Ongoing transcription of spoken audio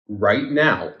Right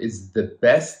now is the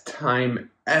best time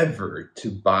ever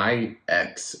to buy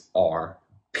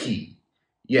XRP.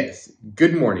 Yes,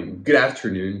 good morning, good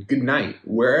afternoon, good night,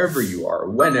 wherever you are,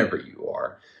 whenever you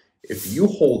are. If you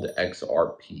hold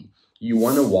XRP, you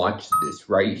want to watch this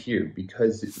right here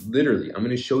because literally I'm going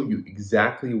to show you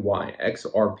exactly why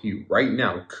XRP right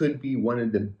now could be one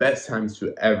of the best times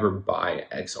to ever buy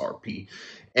XRP.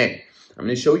 And I'm going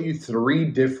to show you three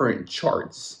different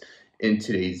charts in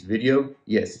today's video.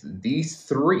 Yes, these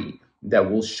three that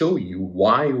will show you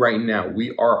why right now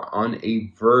we are on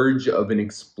a verge of an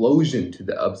explosion to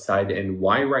the upside, and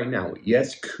why right now,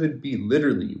 yes, could be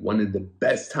literally one of the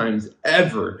best times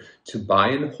ever to buy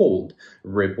and hold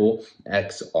Ripple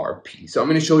XRP. So I'm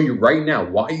going to show you right now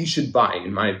why you should buy.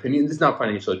 In my opinion, this is not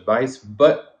financial advice,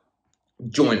 but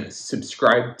join us,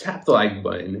 subscribe, tap the like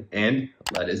button, and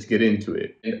let us get into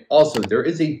it. And also, there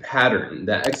is a pattern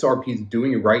that XRP is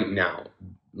doing right now,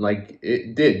 like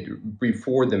it did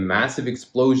before the massive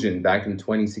explosion back in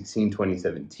 2016,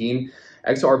 2017.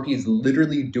 XRP is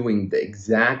literally doing the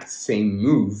exact same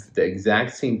move, the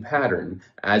exact same pattern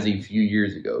as a few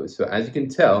years ago. So as you can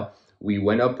tell, we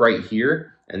went up right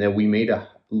here, and then we made a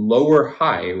lower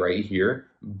high right here,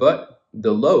 but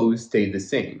the lows stayed the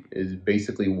same. Is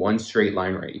basically one straight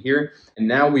line right here. And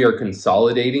now we are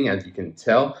consolidating, as you can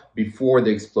tell, before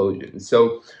the explosion.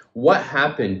 So what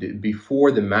happened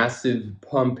before the massive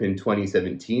pump in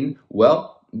 2017?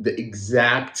 Well, the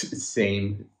exact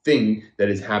same thing that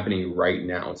is happening right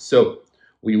now. So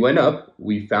we went up,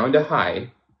 we found a high,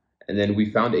 and then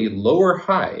we found a lower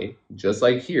high, just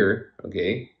like here,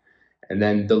 okay? And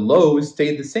then the lows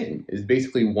stayed the same. It's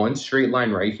basically one straight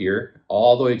line right here,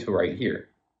 all the way to right here.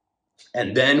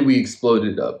 And then we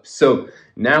exploded up. So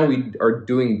now we are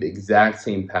doing the exact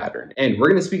same pattern. And we're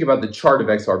going to speak about the chart of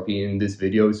XRP in this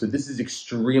video. So this is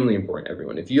extremely important,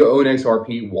 everyone. If you own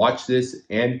XRP, watch this,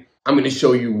 and I'm going to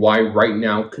show you why right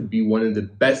now could be one of the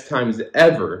best times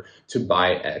ever to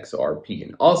buy XRP.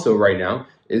 And also right now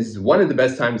is one of the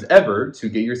best times ever to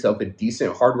get yourself a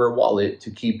decent hardware wallet to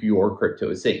keep your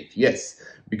crypto safe. Yes,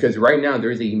 because right now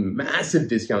there's a massive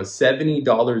discount,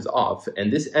 $70 off,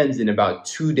 and this ends in about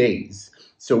 2 days.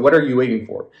 So what are you waiting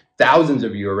for? Thousands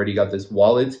of you already got this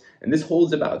wallet, and this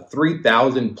holds about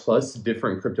 3,000 plus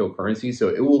different cryptocurrencies, so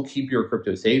it will keep your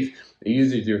crypto safe. It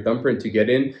uses your thumbprint to get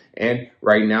in, and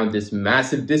right now this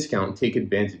massive discount, take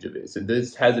advantage of it. So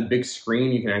this has a big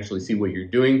screen, you can actually see what you're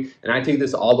doing, and I take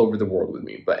this all over the world with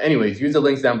me. But anyways, use the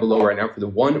links down below right now for the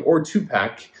 1 or 2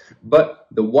 pack, but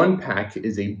the 1 pack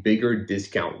is a bigger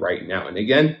discount right now. And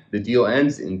again, the deal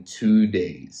ends in 2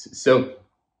 days. So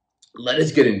let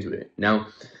us get into it. Now,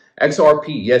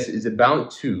 XRP, yes, is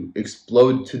about to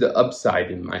explode to the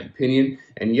upside, in my opinion.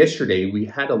 And yesterday, we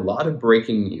had a lot of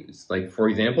breaking news. Like, for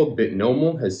example,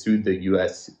 BitNoble has sued the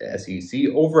US SEC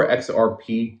over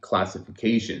XRP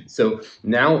classification. So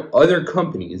now other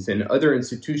companies and other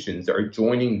institutions are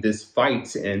joining this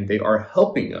fight, and they are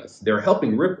helping us. They're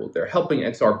helping Ripple. They're helping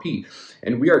XRP.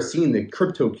 And we are seeing the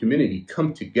crypto community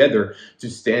come together to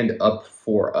stand up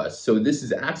for us. So this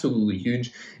is absolutely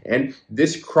huge. And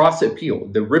this cross appeal,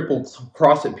 the Ripple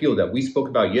cross appeal that we spoke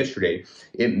about yesterday,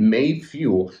 it may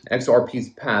fuel XRP's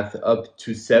path up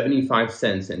to 75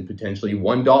 cents and potentially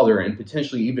 $1 and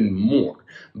potentially even more.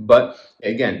 But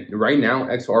again, right now,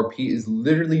 XRP is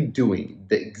literally doing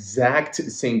the exact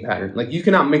same pattern. Like, you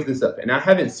cannot make this up. And I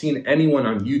haven't seen anyone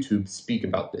on YouTube speak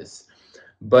about this.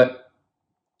 But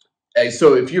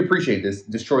so if you appreciate this,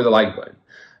 destroy the like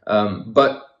button.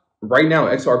 But right now,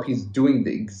 XRP is doing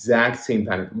the exact same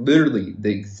pattern, literally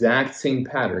the exact same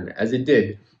pattern as it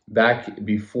did back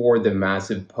before the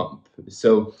massive pump.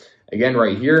 So again,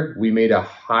 right here, we made a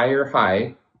higher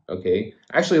high. Okay,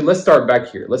 actually, let's start back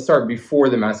here. Let's start before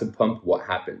the massive pump. What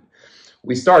happened?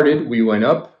 We went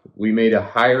up, we made a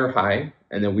higher high,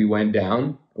 and then we went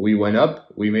down. We went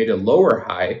up, we made a lower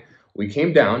high, we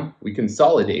came down, we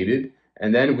consolidated,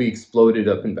 and then we exploded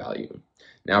up in value.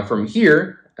 Now from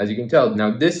here, as you can tell,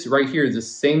 now this right here is the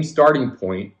same starting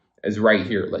point as right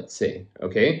here, let's say,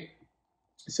 okay?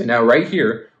 So now right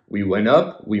here, we went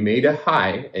up, we made a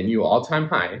high, a new all-time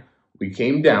high. We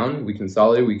came down, we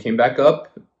consolidated, we came back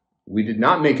up. We did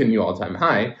not make a new all-time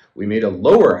high. We made a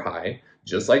lower high,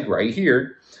 just like right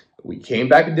here. We came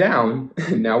back down,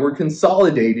 now we're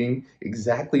consolidating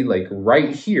exactly like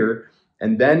right here,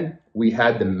 and then we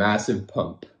had the massive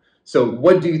pump. So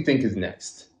what do you think is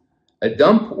next? A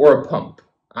dump or a pump?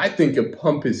 I think a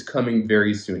pump is coming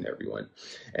very soon, everyone.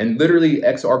 And literally,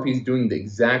 XRP is doing the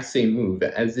exact same move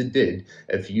as it did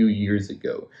a few years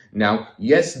ago. Now,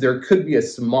 yes, there could be a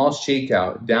small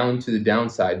shakeout down to the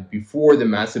downside before the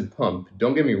massive pump.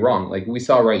 Don't get me wrong. Like we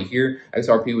saw right here,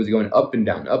 XRP was going up and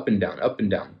down, up and down, up and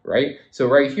down, right? So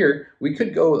right here, we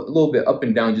could go a little bit up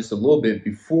and down just a little bit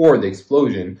before the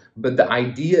explosion, but the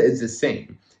idea is the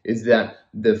same. Is that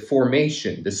the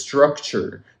formation, the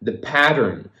structure, the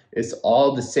pattern is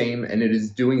all the same, and it is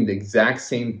doing the exact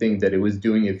same thing that it was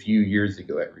doing a few years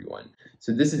ago, everyone.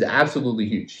 So this is absolutely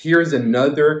huge. Here's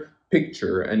another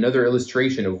picture, another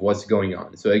illustration of what's going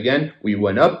on. So again, we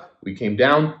went up, we came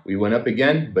down, we went up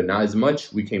again, but not as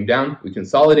much. We came down, we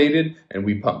consolidated, and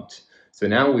we pumped. So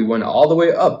now we went all the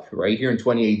way up right here in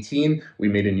 2018. We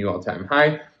made a new all-time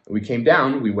high. We came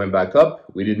down, we went back up.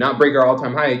 We did not break our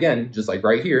all-time high again, just like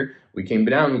right here. We came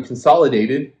down, we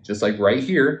consolidated, just like right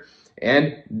here,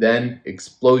 and then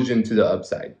explosion to the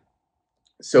upside.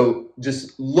 So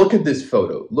just look at this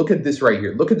photo. Look at this right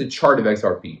here. Look at the chart of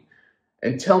XRP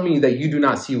and tell me that you do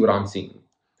not see what I'm seeing.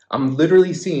 I'm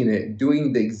literally seeing it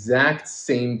doing the exact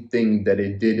same thing that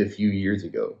it did a few years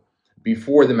ago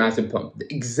before the massive pump.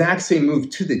 The exact same move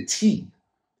to the T,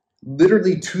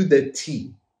 literally to the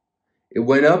T. It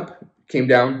went up, came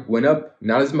down, went up,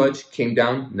 not as much, came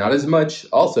down, not as much,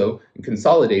 also, and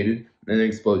consolidated, and an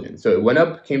explosion. So it went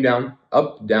up, came down,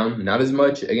 up, down, not as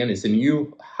much. Again, it's a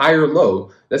new higher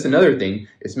low. That's another thing.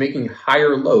 It's making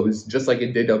higher lows just like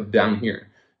it did up down here.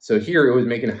 So here it was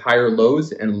making higher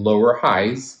lows and lower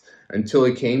highs until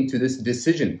it came to this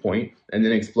decision point and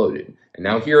then exploded. And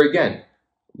now here again,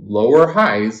 lower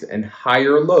highs and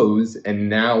higher lows, and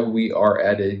now we are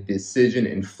at a decision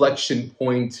inflection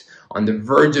point on the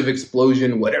verge of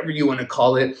explosion, whatever you want to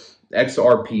call it.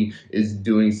 XRP is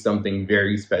doing something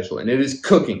very special, and it is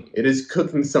cooking. It is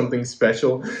cooking something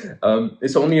special.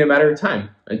 It's only a matter of time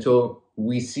until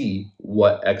we see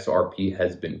what XRP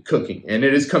has been cooking, and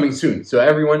it is coming soon. So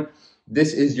everyone,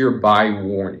 this is your buy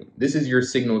warning. This is your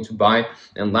signal to buy.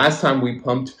 And last time we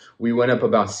pumped, we went up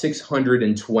about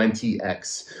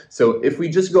 620x. So if we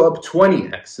just go up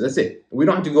 20x, that's it. We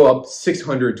don't have to go up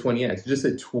 620x. Just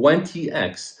a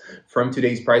 20x from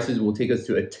today's prices will take us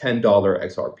to a $10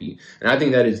 XRP. And I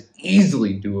think that is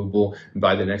easily doable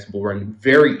by the next bull run.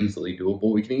 Very easily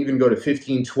doable. We can even go to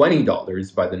 $15,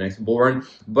 $20 by the next bull run.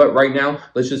 But right now,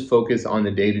 let's just focus on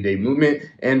the day-to-day movement.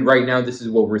 And right now, this is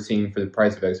what we're seeing for the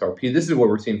price of XRP. This is what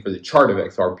we're seeing for the chart of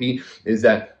XRP, is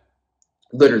that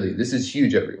literally, this is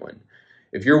huge, everyone.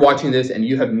 If you're watching this and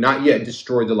you have not yet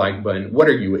destroyed the like button, what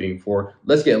are you waiting for?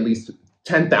 Let's get at least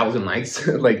 10,000 likes.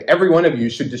 Like every one of you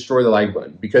should destroy the like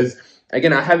button, because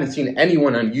again, I haven't seen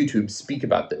anyone on YouTube speak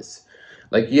about this.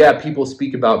 Like, yeah, people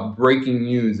speak about breaking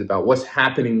news, about what's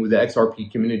happening with the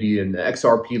XRP community and the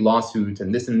XRP lawsuit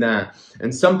and this and that.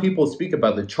 And some people speak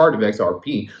about the chart of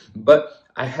XRP, but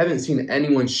I haven't seen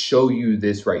anyone show you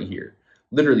this right here.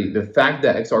 Literally, the fact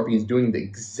that XRP is doing the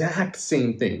exact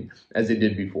same thing as it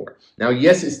did before. Now,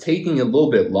 yes, it's taking a little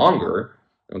bit longer.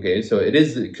 Okay, so it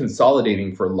is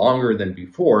consolidating for longer than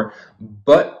before,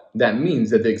 but that means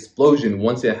that the explosion,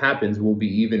 once it happens, will be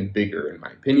even bigger, in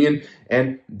my opinion.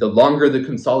 And the longer the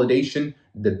consolidation,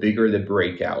 the bigger the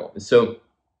breakout. So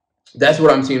that's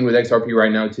what I'm seeing with XRP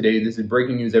right now today. This is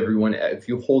breaking news, everyone. If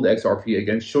you hold XRP,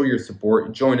 again, show your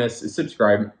support, join us,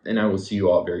 subscribe, and I will see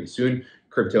you all very soon.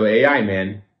 Crypto AI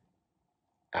Man,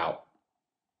 out.